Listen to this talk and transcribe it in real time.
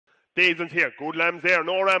Daison's here. Good lambs there.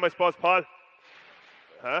 No ram, I suppose, Paul.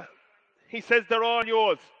 Huh? He says they're all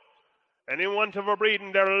yours. Anyone of a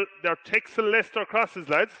breeding, they're Texel Leicester crosses,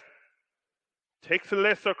 lads. Texel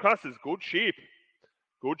Leicester crosses. Good sheep.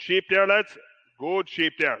 Good sheep there, lads. Good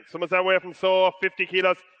sheep there. Someone's away from 50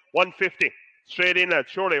 kilos. 150. Straight in, lads.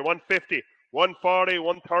 Surely. 150. 140.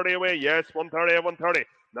 130 away. Yes, 130, 130.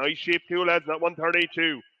 Nice sheep too, lads. Not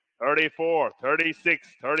 132. 34. 36.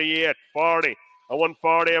 38. 40. A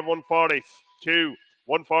 140, a 142.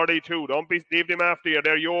 142. Don't leave them after you.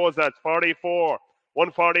 They're yours, lads. 44.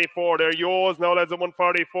 144. They're yours now, lads. A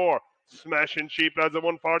 144. Smashing sheep, lads. A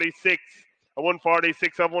 146. A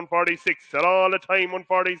 146 of 146. Sell all the time.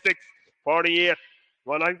 146. 48.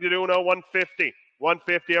 What I to do now? 150.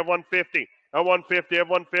 150 of 150. A 150 of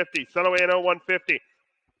 150. Sell away now. 150.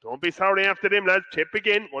 Don't be sorry after them, lads. Tip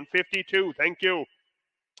again. 152. Thank you.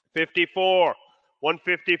 54.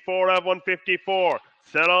 154 of 154.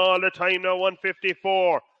 Sell all the time now.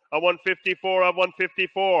 154. A 154 of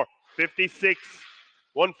 154. 56.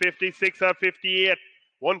 156 of 58.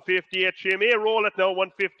 158. She may roll it now.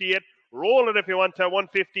 158. Roll it if you want to.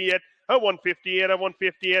 158. A 158 of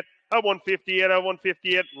 158. A 158 of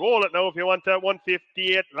 158. Roll it now if you want to.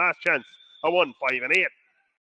 158. Last chance. A 158.